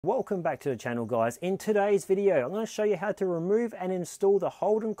Welcome back to the channel, guys. In today's video I'm going to show you how to remove and install the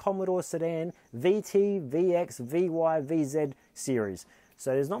Holden Commodore Sedan VT, VX, VY, VZ series.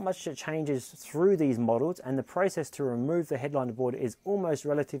 So there's not much that changes through these models, and the process to remove the headliner board is almost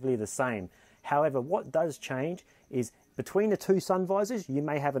relatively the same. However, what does change is between the two sun visors you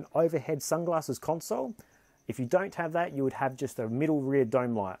may have an overhead sunglasses console. If you don't have that, you would have just a middle rear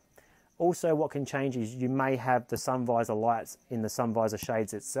dome light. Also, what can change is you may have the sun visor lights in the sun visor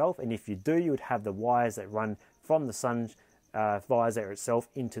shades itself, and if you do, you would have the wires that run from the sun visor itself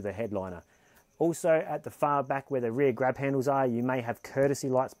into the headliner. Also, at the far back where the rear grab handles are, you may have courtesy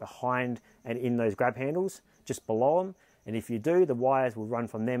lights behind and in those grab handles, just below them. And if you do, the wires will run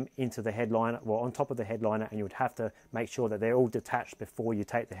from them into the headliner, well, on top of the headliner, and you would have to make sure that they're all detached before you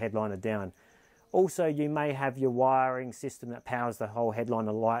take the headliner down. Also, you may have your wiring system that powers the whole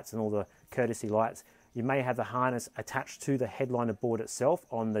headliner lights and all the courtesy lights. You may have the harness attached to the headliner board itself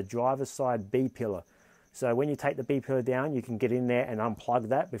on the driver's side B pillar. So when you take the B pillar down, you can get in there and unplug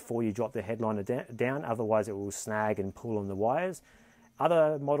that before you drop the headliner down. Otherwise, it will snag and pull on the wires.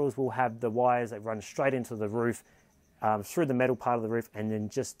 Other models will have the wires that run straight into the roof, through the metal part of the roof, and then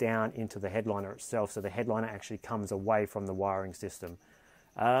just down into the headliner itself. So the headliner actually comes away from the wiring system.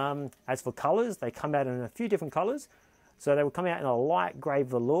 As for colors, they come out in a few different colors. So they will come out in a light grey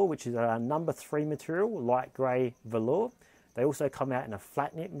velour, which is a number 3 material, light grey velour. They also come out in a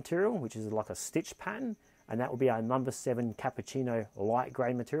flat knit material, which is like a stitch pattern, and that will be our number 7 cappuccino light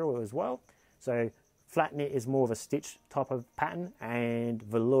grey material as well. So flat knit is more of a stitch type of pattern, and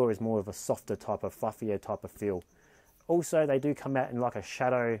velour is more of a softer type of fluffier type of feel. Also, they do come out in like a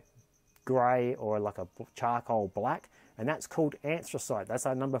shadow grey or like a charcoal black, and that's called anthracite. That's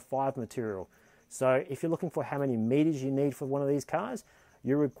our number 5 material. So if you're looking for how many meters you need for one of these cars,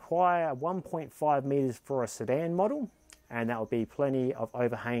 you require 1.5 meters for a sedan model, and that will be plenty of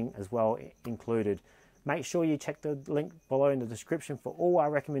overhang as well included. Make sure you check the link below in the description for all our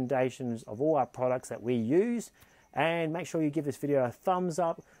recommendations of all our products that we use, and make sure you give this video a thumbs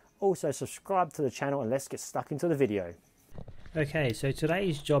up. Also subscribe to the channel, and let's get stuck into the video. Okay, so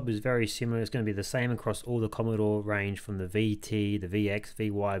today's job is very similar. It's going to be the same across all the Commodore range, from the VT, the VX,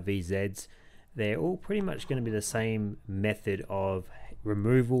 VY, VZs. They're all pretty much going to be the same method of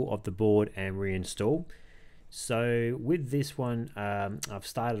removal of the board and reinstall. So with this one, I've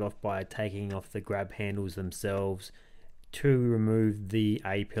started off by taking off the grab handles themselves to remove the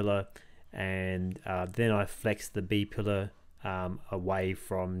A pillar, and then I flex the B pillar away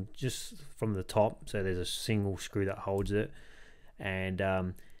from the top. So there's a single screw that holds it.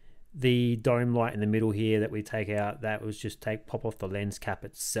 And the dome light in the middle here that we take out, that was just pop off the lens cap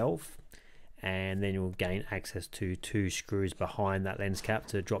itself, and then you'll gain access to 2 screws behind that lens cap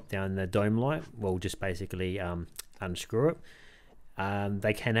to drop down the dome light. We'll just basically unscrew it.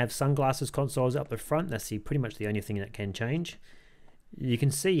 They can have sunglasses consoles up the front. That's pretty much the only thing that can change. You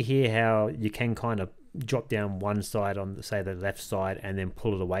can see here how you can kind of drop down one side on, say, the left side, and then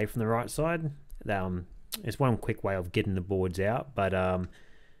pull it away from the right side. It's one quick way of getting the boards out, but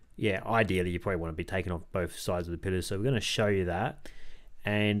yeah, ideally you probably want to be taking off both sides of the pillars. So we're going to show you that.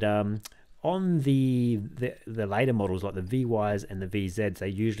 And on the later models, like the VYs and the VZs, they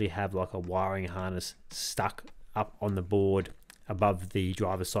usually have like a wiring harness stuck up on the board above the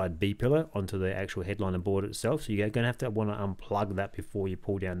driver's side B pillar onto the actual headliner board itself. So you're going to want to unplug that before you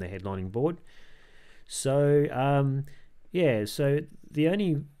pull down the headlining board. So yeah, so the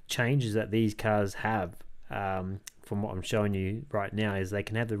only changes that these cars have, from what I'm showing you right now, is they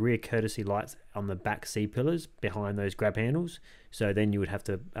can have the rear courtesy lights on the back C pillars behind those grab handles. So then you would have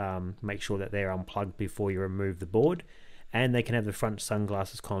to make sure that they're unplugged before you remove the board. And they can have the front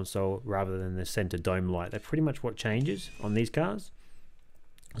sunglasses console rather than the center dome light. That's pretty much what changes on these cars.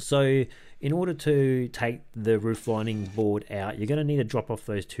 So in order to take the roof lining board out, you're going to need to drop off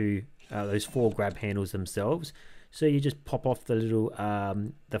those 4 grab handles themselves. So you just pop off the little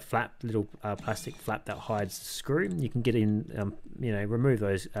plastic flap that hides the screw. You can get in, remove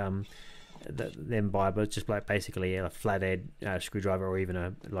those them by, but just like basically a flathead screwdriver, or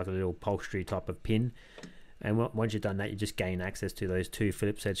even like a little upholstery type of pin. And once you've done that, you just gain access to those 2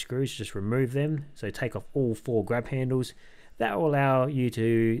 Phillips head screws. Just remove them. So take off all 4 grab handles. That will allow you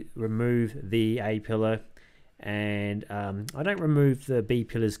to remove the A pillar. And I don't remove the B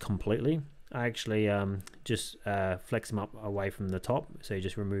pillars completely. I actually just flex them up away from the top. So you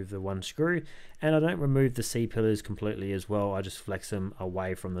just remove the 1 screw. And I don't remove the C pillars completely as well. I just flex them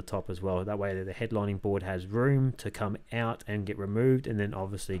away from the top as well. That way the headlining board has room to come out and get removed, and then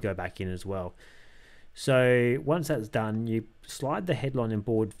obviously go back in as well. So once that's done, you slide the headlining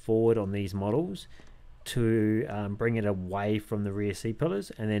board forward on these models, to bring it away from the rear seat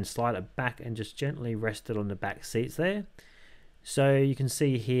pillars, and then slide it back and just gently rest it on the back seats there. So you can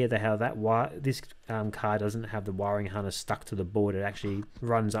see here that how that this car doesn't have the wiring harness stuck to the board. It actually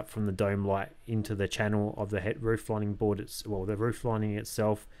runs up from the dome light into the channel of the roof lining board. The roof lining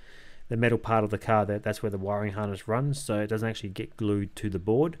itself, the metal part of the car, that's where the wiring harness runs, so it doesn't actually get glued to the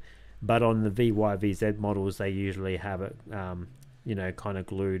board. But on the VY, VZ models, they usually have it, you know, kind of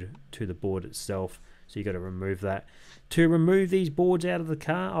glued to the board itself. So you got to remove that. To remove these boards out of the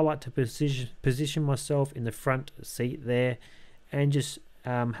car, I like to position myself in the front seat there, and just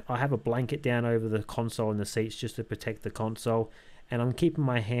I have a blanket down over the console and the seats just to protect the console, and I'm keeping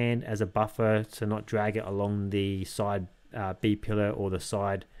my hand as a buffer to not drag it along the side B pillar or the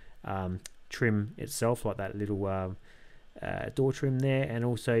side trim itself, like that little door trim there, and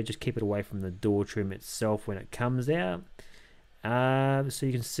also just keep it away from the door trim itself when it comes out. So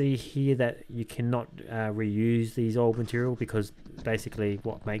you can see here that you cannot reuse these old material, because basically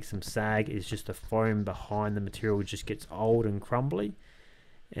what makes them sag is just the foam behind the material just gets old and crumbly,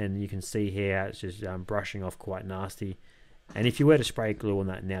 and you can see here it's just brushing off quite nasty. And if you were to spray glue on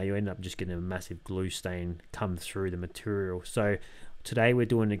that now, you end up just getting a massive glue stain come through the material. So today we're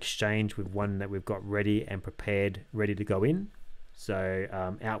doing an exchange with one that we've got ready and prepared, ready to go in. So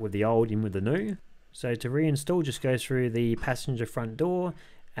out with the old, in with the new. So to reinstall, just go through the passenger front door.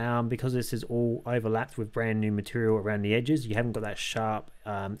 Because this is all overlapped with brand new material around the edges, you haven't got that sharp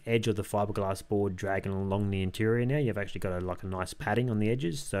edge of the fiberglass board dragging along the interior now. You've actually got like a nice padding on the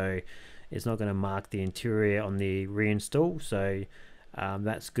edges, so it's not going to mark the interior on the reinstall. So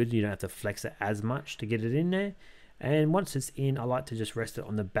that's good. You don't have to flex it as much to get it in there. And once it's in, I like to just rest it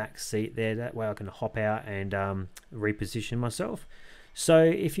on the back seat there. That way I can hop out and reposition myself. So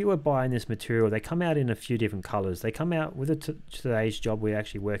if you were buying this material, they come out in a few different colors. They come out with today's job. We're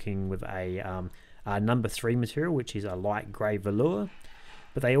actually working with a number 3 material, which is a light gray velour.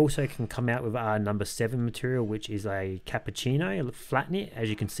 But they also can come out with our number 7 material, which is a cappuccino, a flat knit. As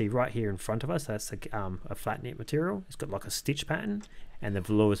you can see right here in front of us, that's a flat knit material. It's got like a stitch pattern, and the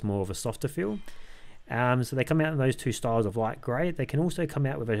velour is more of a softer feel. So they come out in those two styles of light grey. They can also come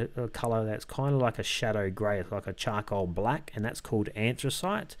out with a colour that's kind of like a shadow grey, it's like a charcoal black, and that's called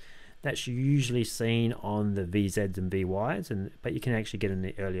anthracite. That's usually seen on the VZs and VYs, but you can actually get in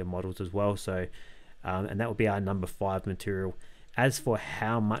the earlier models as well. So, and that would be our number 5 material. As for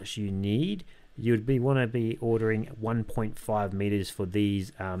how much you need, you'd want to be ordering 1.5 meters for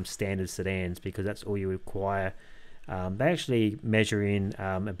these standard sedans, because that's all you require. They actually measure in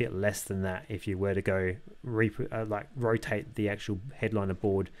a bit less than that if you were to go like rotate the actual headliner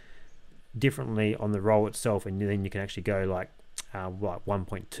board differently on the roll itself, and then you can actually go like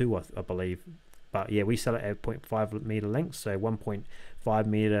 1.2 I believe. But yeah, we sell it at 0.5 meter length, so 1.5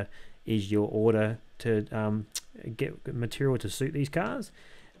 meter is your order to get material to suit these cars.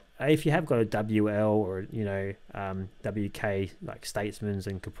 If you have got a WL or WK like Statesmans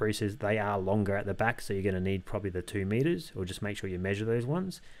and Caprices, they are longer at the back, so you're going to need probably the 2 meters, or just make sure you measure those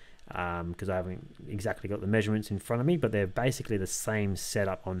ones, because I haven't exactly got the measurements in front of me, but they're basically the same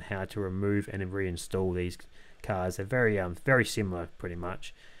setup on how to remove and reinstall these cars. They're very similar pretty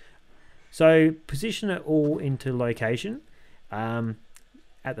much. So position it all into location.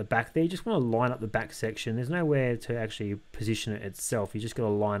 At the back there, you just want to line up the back section. There's nowhere to actually position it itself. You just got to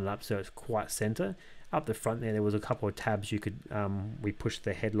line it up so it's quite center. Up the front there was a couple of tabs you could we pushed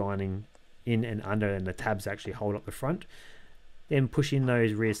the headlining in and under, and the tabs actually hold up the front. Then push in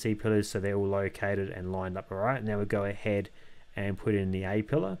those rear C pillars so they're all located and lined up. All right, now we go ahead and put in the A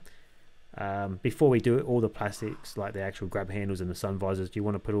pillar. Before we do it, all the plastics like the actual grab handles and the sun visors, you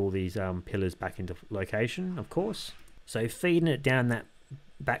want to put all these pillars back into location, of course. So feeding it down that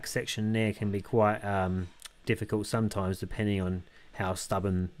back section there can be quite difficult sometimes, depending on how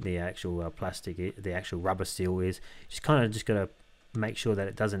stubborn the actual the actual rubber seal is. Just got to make sure that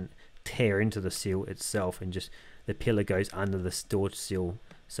it doesn't tear into the seal itself, and just the pillar goes under the storage seal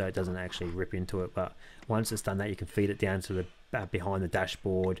so it doesn't actually rip into it. But once it's done that, you can feed it down to the behind the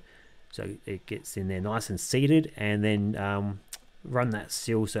dashboard so it gets in there nice and seated, and then run that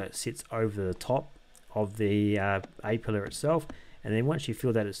seal so it sits over the top of the A pillar itself. And then once you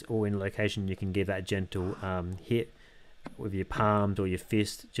feel that it's all in location, you can give that gentle hit with your palms or your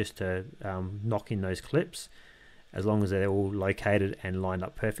fist just to knock in those clips, as long as they're all located and lined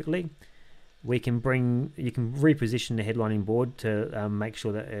up perfectly. You can reposition the headlining board to make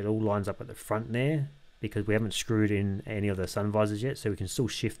sure that it all lines up at the front there, because we haven't screwed in any of the sun visors yet, so we can still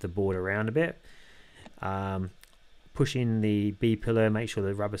shift the board around a bit. Push in the B pillar, make sure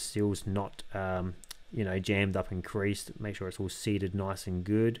the rubber seal's not jammed up and creased. Make sure it's all seated nice and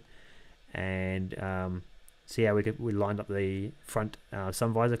good, and see how we lined up the front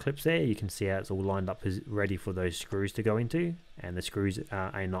sun visor clips there. You can see how it's all lined up as ready for those screws to go into, and the screws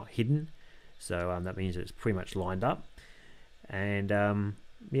are not hidden, so that means it's pretty much lined up. And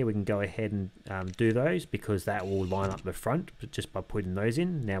yeah, we can go ahead and do those, because that will line up the front just by putting those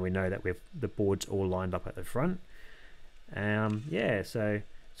in. Now we know that the board's all lined up at the front. Yeah, so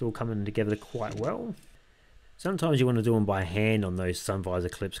it's all coming together quite well. Sometimes you want to do them by hand on those sun visor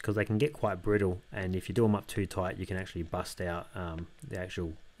clips, because they can get quite brittle, and if you do them up too tight you can actually bust out the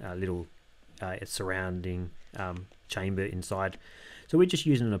actual little surrounding chamber inside. So we're just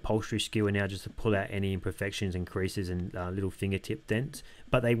using an upholstery skewer now just to pull out any imperfections and creases and little fingertip dents,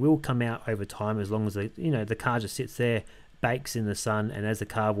 but they will come out over time as long as the car just sits there, bakes in the sun, and as the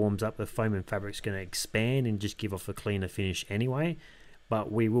car warms up the foam and fabric's going to expand and just give off a cleaner finish anyway. But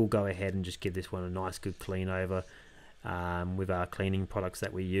we will go ahead and just give this one a nice good clean over with our cleaning products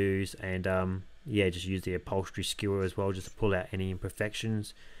that we use, and yeah, just use the upholstery skewer as well just to pull out any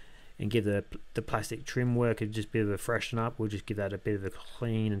imperfections and give the plastic trim work just a bit of a freshen up. We'll just give that a bit of a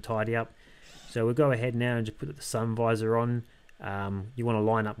clean and tidy up. So we'll go ahead now and just put the sun visor on. You want to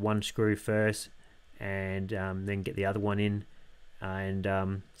line up one screw first and then get the other one in,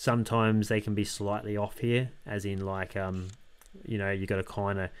 and sometimes they can be slightly off here, as in like you got to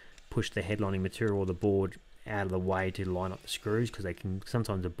kind of push the headlining material or the board out of the way to line up the screws, because they can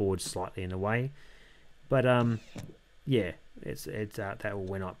sometimes the board's slightly in the way. But yeah, it's that all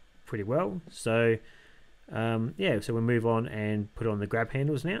went up pretty well. So yeah, so we'll move on and put on the grab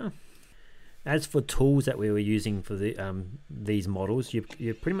handles now. As for tools that we were using for the these models,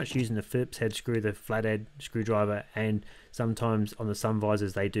 you're pretty much using the Phillips head screw, the flathead screwdriver, and sometimes on the sun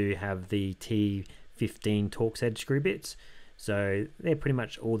visors they do have the T15 Torx head screw bits. So they're pretty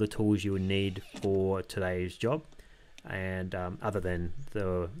much all the tools you would need for today's job, and other than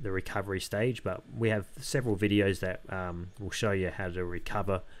the recovery stage. But we have several videos that will show you how to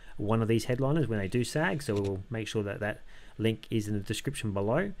recover one of these headliners when they do sag, so we'll make sure that link is in the description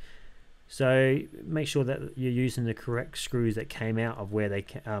below. So make sure that you're using the correct screws that came out of where they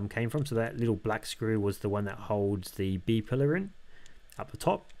came from. So that little black screw was the one that holds the B pillar in up the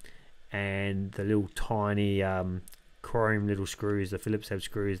top, and the little tiny chrome little screws, the Phillips head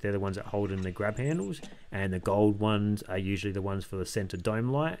screws, they're the ones that hold in the grab handles, and the gold ones are usually the ones for the center dome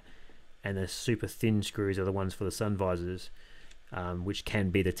light, and the super thin screws are the ones for the sun visors, which can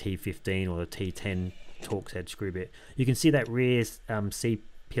be the T15 or the T10 Torx head screw bit. You can see that rear C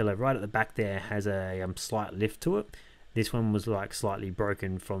pillar right at the back there has a slight lift to it. This one was like slightly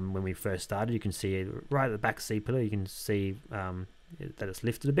broken from when we first started. You can see right at the back C pillar, you can see that it's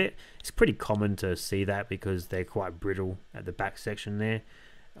lifted a bit. It's pretty common to see that because they're quite brittle at the back section there,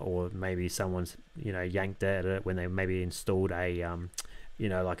 or maybe someone's yanked at it when they maybe installed a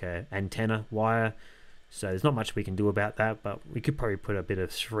like a antenna wire. So there's not much we can do about that, but we could probably put a bit of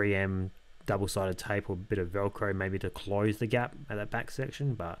 3M double-sided tape or a bit of Velcro maybe to close the gap at that back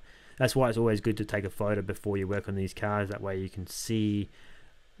section. But that's why it's always good to take a photo before you work on these cars. That way you can see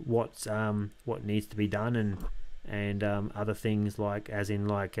what needs to be done, and other things like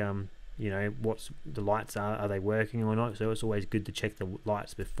what's the lights are they working or not. So it's always good to check the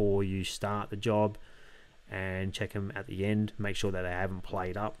lights before you start the job and check them at the end, make sure that they haven't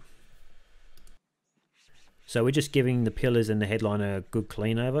played up. So we're just giving the pillars and the headliner a good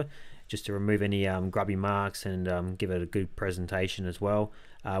clean over, just to remove any grubby marks and give it a good presentation as well.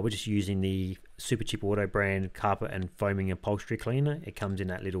 We're just using the Super Cheap Auto brand carpet and foaming upholstery cleaner. It comes in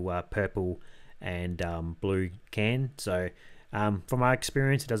that little purple and blue can. So from my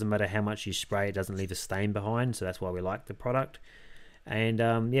experience, it doesn't matter how much you spray, it doesn't leave a stain behind, so that's why we like the product.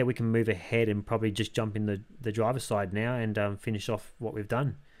 And yeah, we can move ahead and probably just jump in the driver's side now and finish off what we've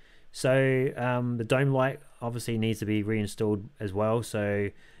done. So the dome light obviously needs to be reinstalled as well. So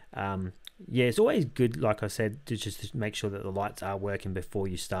yeah, it's always good, like I said, to just make sure that the lights are working before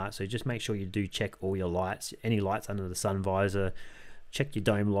you start. So just make sure you do check all your lights, any lights under the sun visor. Check your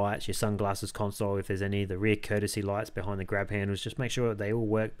dome lights, your sunglasses console, if there's any, the rear courtesy lights behind the grab handles. Just make sure that they all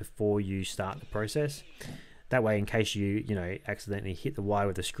work before you start the process. That way, in case you accidentally hit the wire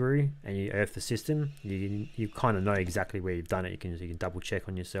with a screw and you earth the system, you kind of know exactly where you've done it. You can double check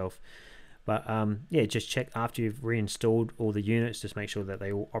on yourself. But yeah, just check after you've reinstalled all the units. Just make sure that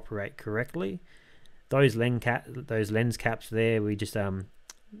they all operate correctly. Those lens caps there, we just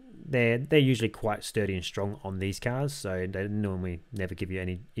they're usually quite sturdy and strong on these cars, so they normally never give you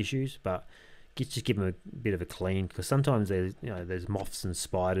any issues. But just give them a bit of a clean, because sometimes there's moths and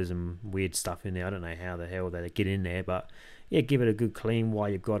spiders and weird stuff in there. I don't know how the hell they get in there, but yeah, give it a good clean while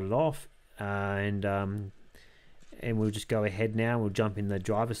you've got it off, and and we'll just go ahead now. We'll jump in the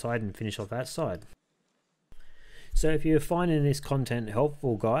driver's side and finish off that side. So if you're finding this content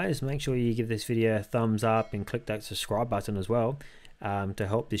helpful, guys, make sure you give this video a thumbs up and click that subscribe button as well, to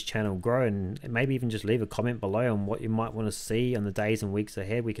help this channel grow, and maybe even just leave a comment below on what you might want to see on the days and weeks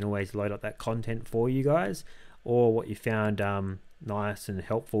ahead. We can always load up that content for you guys, or what you found nice and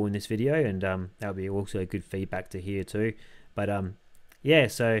helpful in this video, and that'll be also good feedback to hear too. But yeah,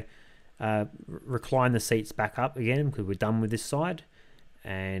 so recline the seats back up again because we're done with this side,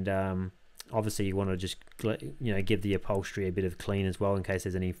 and obviously you want to just, you know, give the upholstery a bit of clean as well in case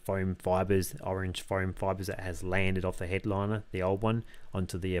there's any foam fibers, orange foam fibers that has landed off the headliner, the old one,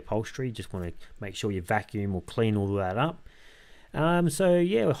 onto the upholstery. Just want to make sure you vacuum or clean all of that up. So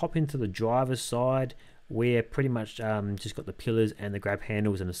yeah, we'll hop into the driver's side. We're pretty much just got the pillars and the grab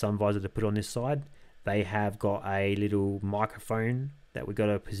handles and the sun visor to put on this side. They have got a little microphone that we got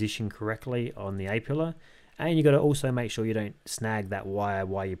to position correctly on the A-pillar. And you got to also make sure you don't snag that wire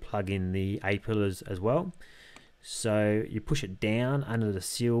while you plug in the A-pillars as well. So you push it down under the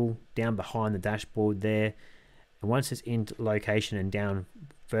sill, down behind the dashboard there. And once it's in location and down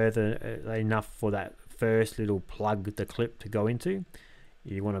further enough for that first little plug, the clip, to go into,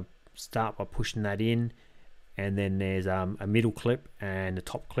 you want to start by pushing that in. And then there's a middle clip and a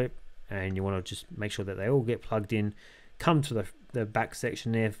top clip. And you want to just make sure that they all get plugged in. Come to the back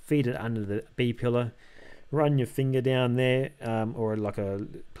section there, feed it under the B-pillar. Run your finger down there, or like a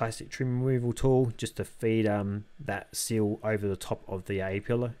plastic trim removal tool, just to feed that seal over the top of the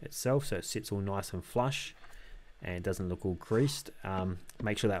A-pillar itself, so it sits all nice and flush and it doesn't look all creased.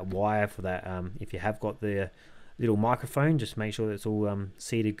 Make sure that wire for that, if you have got the little microphone, just make sure that it's all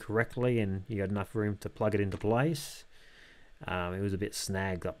seated correctly and you got enough room to plug it into place. It was a bit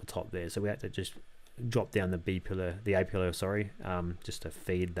snagged up the top there, so we had to just drop down the B-pillar, the A-pillar, sorry, just to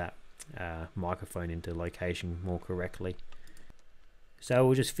feed that microphone into location more correctly. So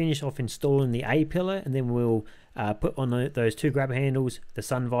we'll just finish off installing the A-pillar, and then we'll put on those two grab handles, the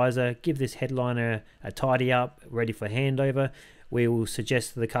sun visor, give this headliner a tidy up, ready for handover. We will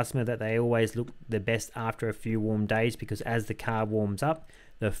suggest to the customer that they always look the best after a few warm days, because as the car warms up,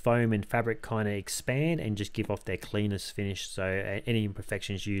 the foam and fabric kind of expand and just give off their cleanest finish, so any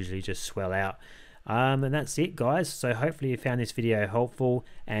imperfections usually just swell out. And that's it, guys. So hopefully you found this video helpful,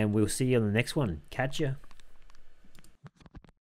 and we'll see you on the next one. Catch ya.